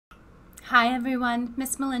Hi everyone,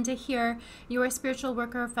 Miss Melinda here, your spiritual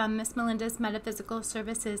worker from Miss Melinda's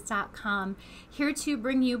MetaphysicalServices.com, here to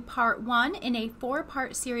bring you part 1 in a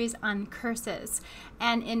 4-part series on curses.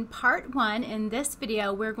 And in part 1 in this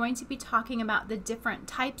video, we're going to be talking about the different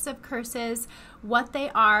types of curses, what they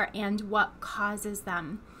are, and what causes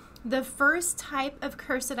them. The first type of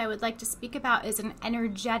curse that I would like to speak about is an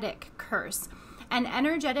energetic curse. An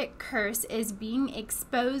energetic curse is being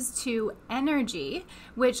exposed to energy,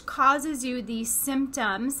 which causes you the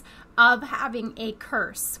symptoms of having a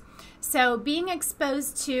curse. So being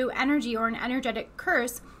exposed to energy or an energetic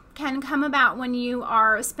curse can come about when you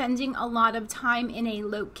are spending a lot of time in a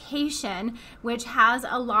location which has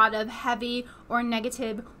a lot of heavy or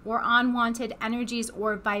negative or unwanted energies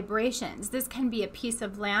or vibrations. This can be a piece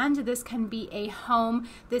of land, this can be a home,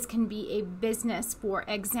 this can be a business, for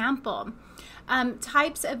example.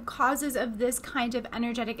 Types of causes of this kind of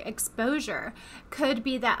energetic exposure could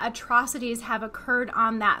be that atrocities have occurred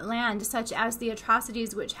on that land, such as the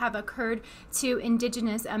atrocities which have occurred to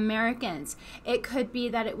indigenous Americans. It could be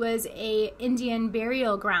that it was an Indian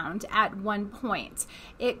burial ground at one point.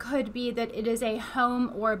 It could be that it is a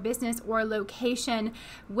home or business or location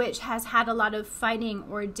which has had a lot of fighting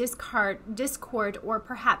or discord or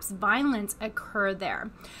perhaps violence occur there.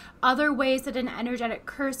 Other ways that an energetic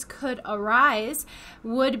curse could arise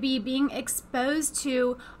would be being exposed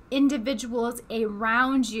to individuals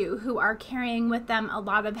around you who are carrying with them a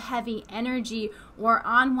lot of heavy energy or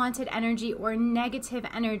unwanted energy or negative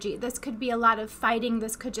energy. This could be a lot of fighting.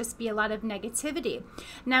 This could just be a lot of negativity.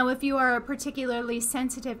 Now, if you are a particularly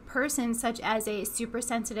sensitive person, such as a super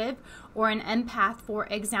sensitive or an empath, for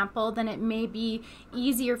example, then it may be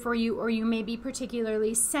easier for you, or you may be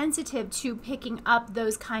particularly sensitive to picking up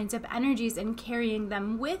those kinds of energies and carrying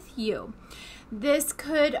them with you. This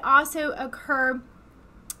could also occur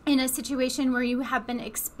in a situation where you have been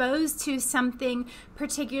exposed to something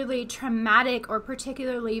particularly traumatic or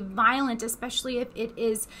particularly violent, especially if it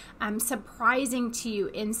is surprising to you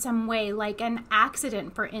in some way, like an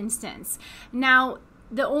accident, for instance. Now,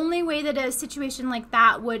 the only way that a situation like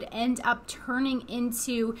that would end up turning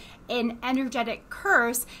into an energetic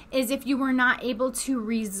curse is if you were not able to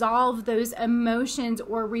resolve those emotions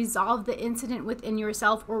or resolve the incident within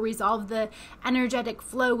yourself or resolve the energetic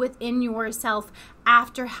flow within yourself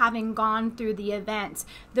after having gone through the event.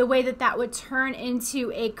 The way that that would turn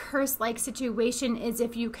into a curse-like situation is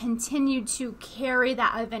if you continue to carry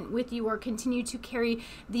that event with you or continue to carry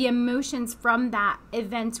the emotions from that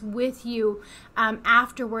event with you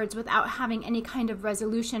afterwards without having any kind of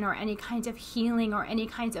resolution or any kind of healing or any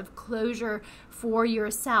kinds of closure for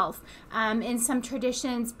yourself. In some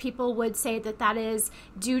traditions, people would say that that is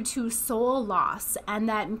due to soul loss, and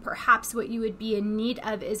that perhaps what you would be in need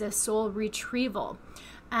of is a soul retrieval.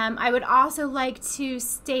 I would also like to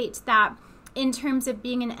state that in terms of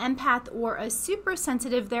being an empath or a super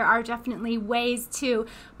sensitive, there are definitely ways to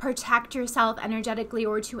protect yourself energetically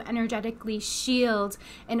or to energetically shield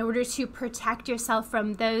in order to protect yourself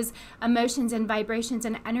from those emotions and vibrations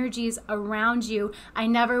and energies around you. I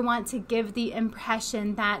never want to give the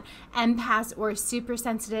impression that empaths or super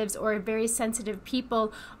sensitives or very sensitive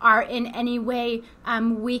people are in any way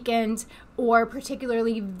weakened or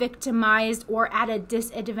particularly victimized or at a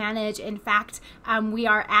disadvantage. In fact, we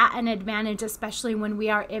are at an advantage, especially when we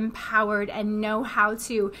are empowered and know how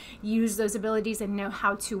to use those abilities and know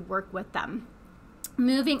how to work with them.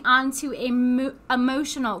 Moving on to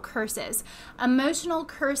emotional curses. Emotional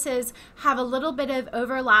curses have a little bit of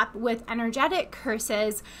overlap with energetic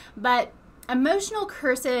curses, but emotional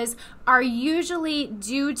curses are usually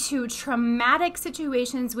due to traumatic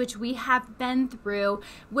situations which we have been through,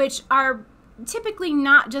 which are typically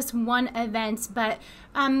not just one event, but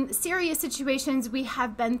serious situations we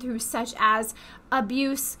have been through, such as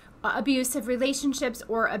abusive relationships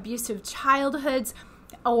or abusive childhoods,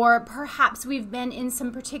 or perhaps we've been in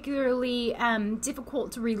some particularly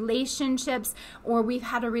difficult relationships, or we've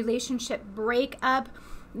had a relationship breakup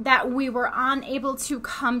that we were unable to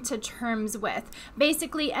come to terms with.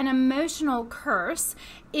 Basically, an emotional curse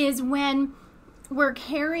is when we're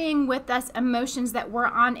carrying with us emotions that we're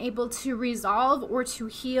unable to resolve or to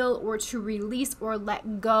heal or to release or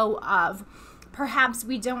let go of. Perhaps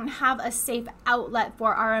we don't have a safe outlet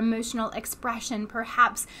for our emotional expression.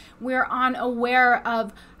 Perhaps we're unaware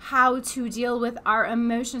of how to deal with our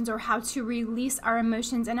emotions or how to release our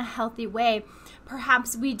emotions in a healthy way.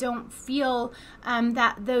 Perhaps we don't feel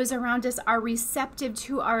that those around us are receptive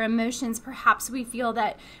to our emotions. Perhaps we feel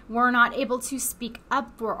that we're not able to speak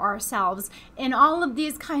up for ourselves. In all of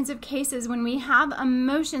these kinds of cases, when we have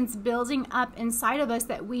emotions building up inside of us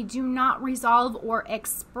that we do not resolve or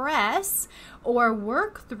express or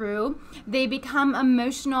work through, they become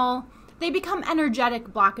energetic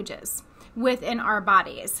blockages within our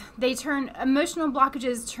bodies. Emotional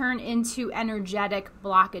blockages turn into energetic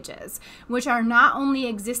blockages, which are not only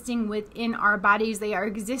existing within our bodies, they are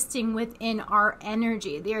existing within our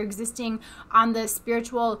energy. They are existing on the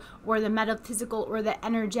spiritual or the metaphysical or the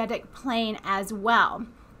energetic plane as well.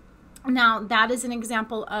 Now, that is an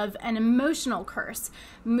example of an emotional curse.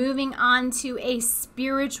 Moving on to a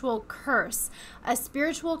spiritual curse. A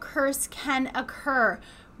spiritual curse can occur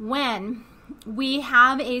when we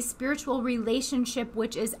have a spiritual relationship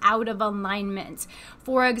which is out of alignment.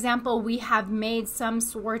 For example, we have made some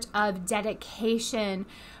sort of dedication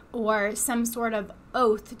or some sort of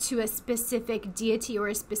oath to a specific deity or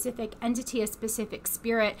a specific entity, a specific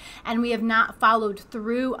spirit, and we have not followed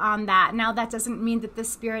through on that. Now, that doesn't mean that the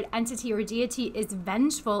spirit, entity, or deity is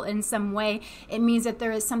vengeful in some way. It means that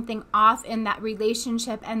there is something off in that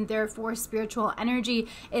relationship, and therefore spiritual energy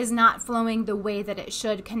is not flowing the way that it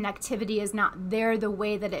should. Connectivity is not there the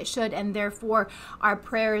way that it should, and therefore our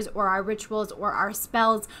prayers or our rituals or our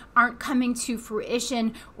spells aren't coming to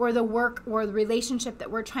fruition, or the work or the relationship that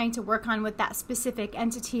we're trying to work on with that specific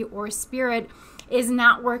entity or spirit is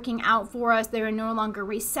not working out for us. They are no longer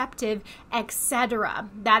receptive, etc.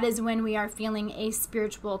 That is when we are feeling a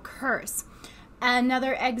spiritual curse.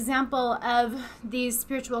 Another example of these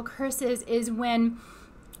spiritual curses is when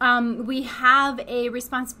we have a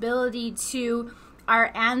responsibility to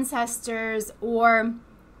our ancestors or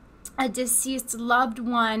a deceased loved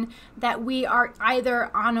one that we are either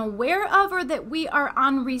unaware of or that we are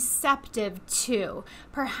unreceptive to.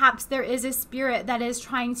 Perhaps there is a spirit that is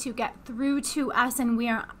trying to get through to us and we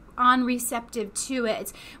are unreceptive to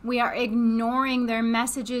it. We are ignoring their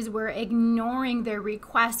messages, we're ignoring their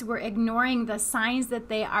requests, we're ignoring the signs that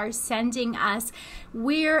they are sending us.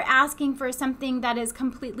 We're asking for something that is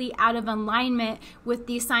completely out of alignment with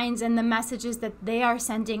the signs and the messages that they are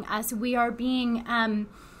sending us. We are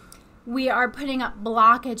putting up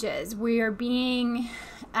blockages. We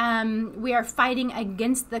are fighting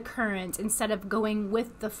against the current instead of going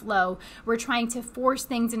with the flow. We're trying to force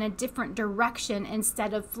things in a different direction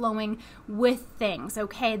instead of flowing with things.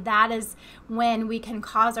 Okay, that is when we can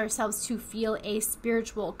cause ourselves to feel a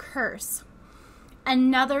spiritual curse.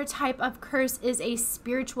 Another type of curse is a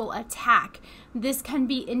spiritual attack. This can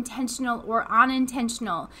be intentional or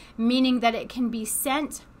unintentional, meaning that it can be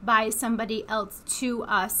sent by somebody else to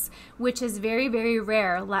us, which is very, very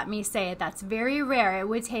rare. Let me say that's very rare. It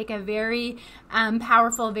would take a very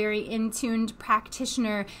powerful, very in-tuned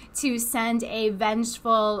practitioner to send a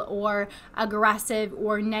vengeful or aggressive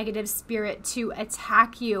or negative spirit to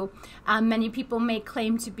attack you. Many people may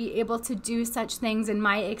claim to be able to do such things. In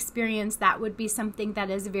my experience, that would be something that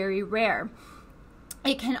is very rare.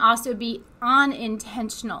 It can also be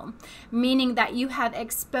unintentional, meaning that you have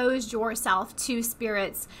exposed yourself to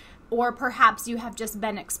spirits, or perhaps you have just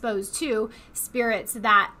been exposed to spirits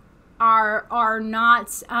that are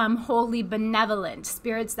not wholly benevolent,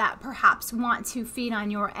 spirits that perhaps want to feed on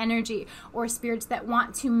your energy, or spirits that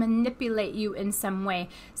want to manipulate you in some way,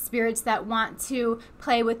 spirits that want to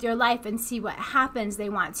play with your life and see what happens. They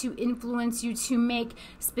want to influence you to make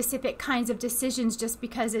specific kinds of decisions just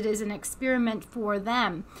because it is an experiment for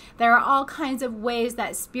them. There are all kinds of ways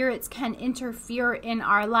that spirits can interfere in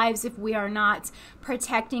our lives if we are not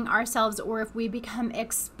protecting ourselves, or if we become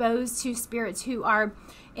exposed to spirits who are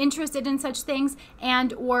interested in such things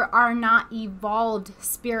and or are not evolved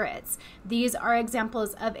spirits. These are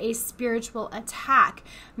examples of a spiritual attack.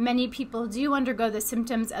 Many people do undergo the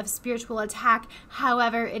symptoms of spiritual attack.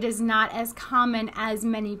 However, it is not as common as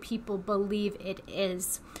many people believe it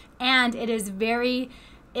is. And it is very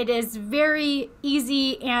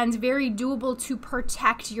easy and very doable to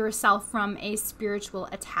protect yourself from a spiritual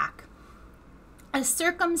attack. A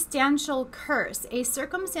circumstantial curse. A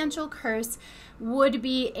circumstantial curse would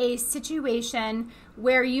be a situation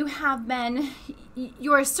where your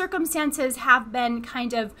circumstances have been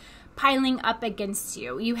kind of piling up against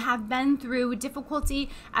you. You have been through difficulty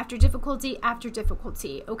after difficulty after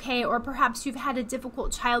difficulty, okay? Or perhaps you've had a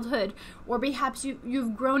difficult childhood, or perhaps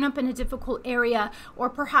you've grown up in a difficult area, or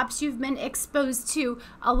perhaps you've been exposed to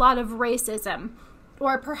a lot of racism.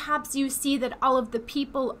 Or perhaps you see that all of the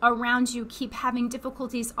people around you keep having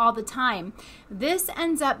difficulties all the time. This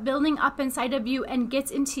ends up building up inside of you and gets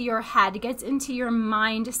into your head, gets into your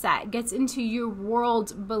mindset, gets into your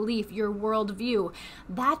world belief, your world view.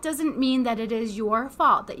 That doesn't mean that it is your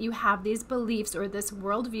fault that you have these beliefs or this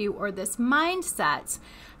worldview or this mindset.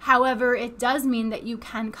 However, it does mean that you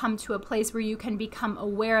can come to a place where you can become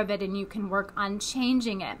aware of it and you can work on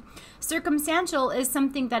changing it. Circumstantial is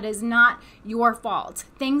something that is not your fault.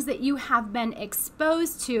 Things that you have been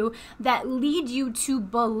exposed to that lead you to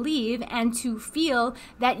believe and to feel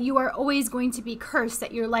that you are always going to be cursed,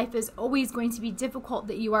 that your life is always going to be difficult,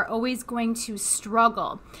 that you are always going to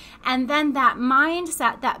struggle. And then that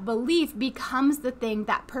mindset, that belief becomes the thing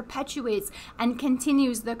that perpetuates and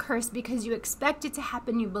continues the curse because you expect it to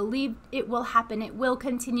happen, you believe it will happen, it will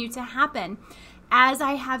continue to happen. As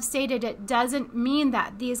I have stated, it doesn't mean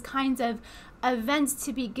that these kinds of events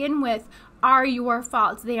to begin with are your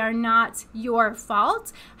fault. They are not your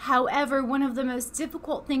fault. However, one of the most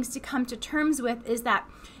difficult things to come to terms with is that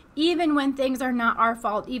even when things are not our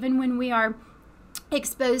fault, even when we are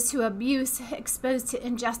exposed to abuse, exposed to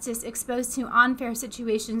injustice, exposed to unfair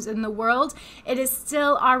situations in the world, it is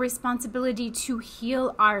still our responsibility to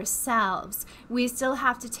heal ourselves. We still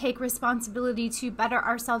have to take responsibility to better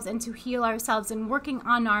ourselves and to heal ourselves, and working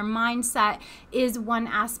on our mindset is one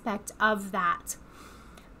aspect of that.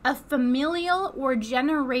 A familial or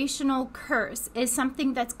generational curse is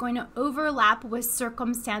something that's going to overlap with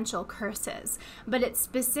circumstantial curses, but it's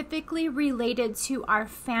specifically related to our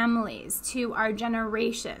families, to our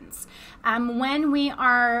generations. When we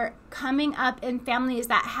are coming up in families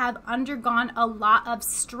that have undergone a lot of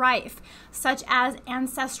strife, such as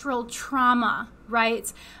ancestral trauma,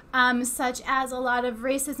 right? Such as a lot of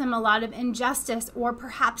racism, a lot of injustice, or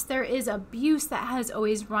perhaps there is abuse that has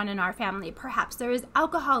always run in our family. Perhaps there is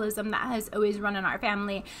alcoholism that has always run in our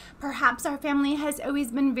family. Perhaps our family has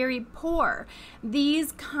always been very poor.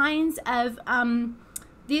 These kinds of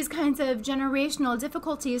generational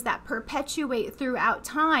difficulties that perpetuate throughout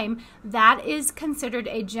time, that is considered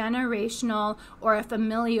a generational or a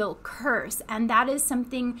familial curse. And that is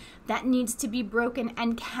something that needs to be broken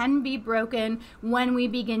and can be broken when we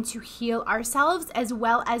begin to heal ourselves, as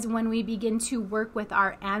well as when we begin to work with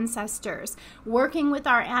our ancestors. Working with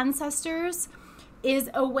our ancestors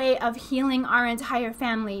is a way of healing our entire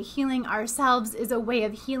family. Healing ourselves is a way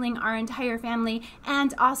of healing our entire family,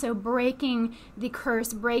 and also breaking the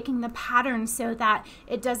curse, breaking the pattern so that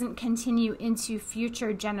it doesn't continue into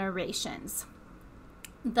future generations.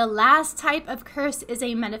 The last type of curse is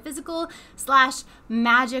a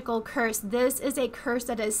metaphysical/magical curse. This is a curse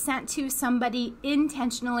that is sent to somebody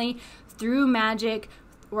intentionally through magic,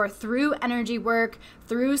 or through energy work,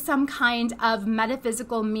 through some kind of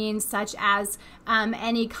metaphysical means, such as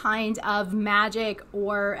any kind of magic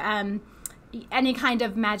or any kind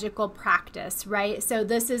of magical practice, right? So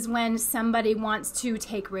this is when somebody wants to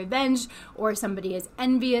take revenge, or somebody is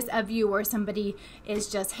envious of you, or somebody is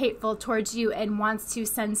just hateful towards you and wants to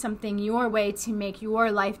send something your way to make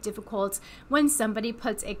your life difficult, when somebody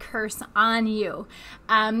puts a curse on you.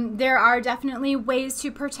 There are definitely ways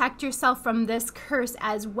to protect yourself from this curse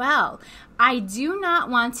as well. I do not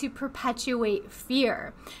want to perpetuate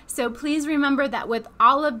fear. So please remember that with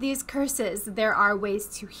all of these curses, there are ways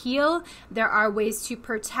to heal, there are ways to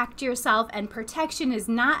protect yourself, and protection is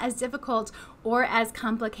not as difficult or as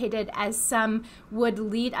complicated as some would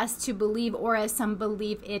lead us to believe, or as some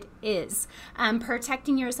believe it is.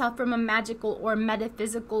 Protecting yourself from a magical or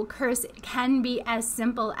metaphysical curse can be as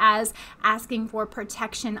simple as asking for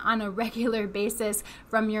protection on a regular basis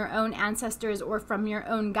from your own ancestors, or from your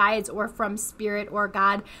own guides, or from spirit or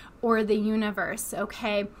God or the universe,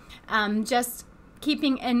 okay? Just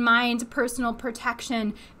keeping in mind personal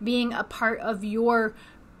protection being a part of your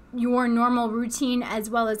normal routine, as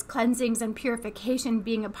well as cleansings and purification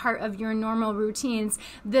being a part of your normal routines.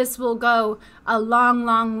 This will go a long,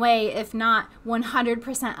 long way, if not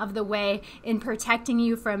 100% of the way, in protecting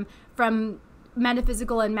you from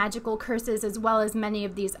metaphysical and magical curses, as well as many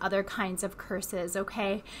of these other kinds of curses,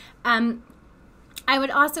 okay? I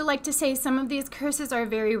would also like to say some of these curses are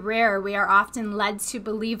very rare. We are often led to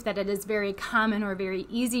believe that it is very common or very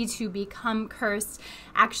easy to become cursed.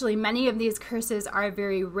 Actually, many of these curses are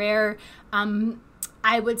very rare.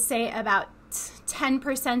 I would say about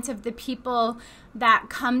 10% of the people that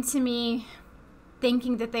come to me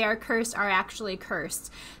thinking that they are cursed are actually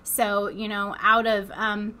cursed. So, out of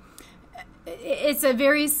it's a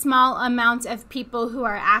very small amount of people who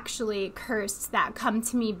are actually cursed that come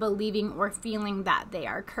to me believing or feeling that they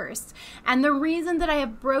are cursed. And the reason that I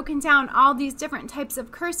have broken down all these different types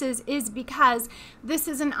of curses is because this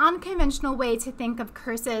is an unconventional way to think of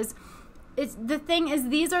curses. These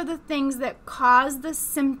are the things that cause the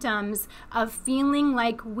symptoms of feeling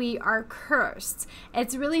like we are cursed.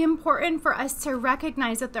 It's really important for us to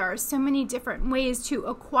recognize that there are so many different ways to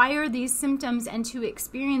acquire these symptoms and to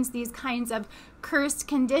experience these kinds of cursed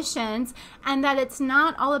conditions, and that it's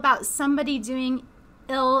not all about somebody doing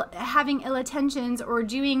having ill intentions or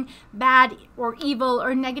doing bad or evil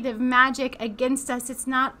or negative magic against us. It's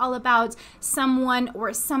not all about someone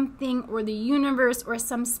or something or the universe or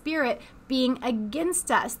some spirit being against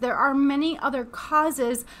us. There are many other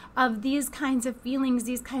causes of these kinds of feelings,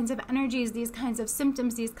 these kinds of energies, these kinds of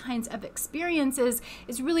symptoms, these kinds of experiences.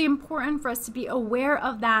 It's really important for us to be aware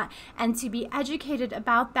of that and to be educated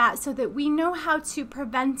about that so that we know how to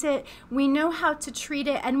prevent it, we know how to treat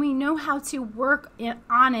it, and we know how to work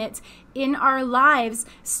on it in our lives,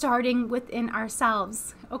 starting within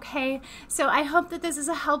ourselves. Okay, so I hope that this is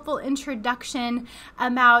a helpful introduction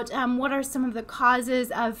about what are some of the causes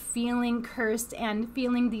of feeling cursed and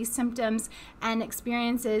feeling these symptoms and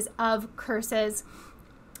experiences of curses.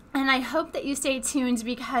 And I hope that you stay tuned,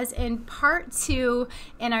 because in part 2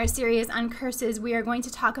 in our series on curses, we are going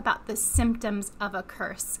to talk about the symptoms of a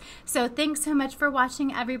curse. So thanks so much for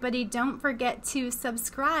watching, everybody. Don't forget to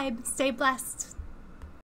subscribe. Stay blessed.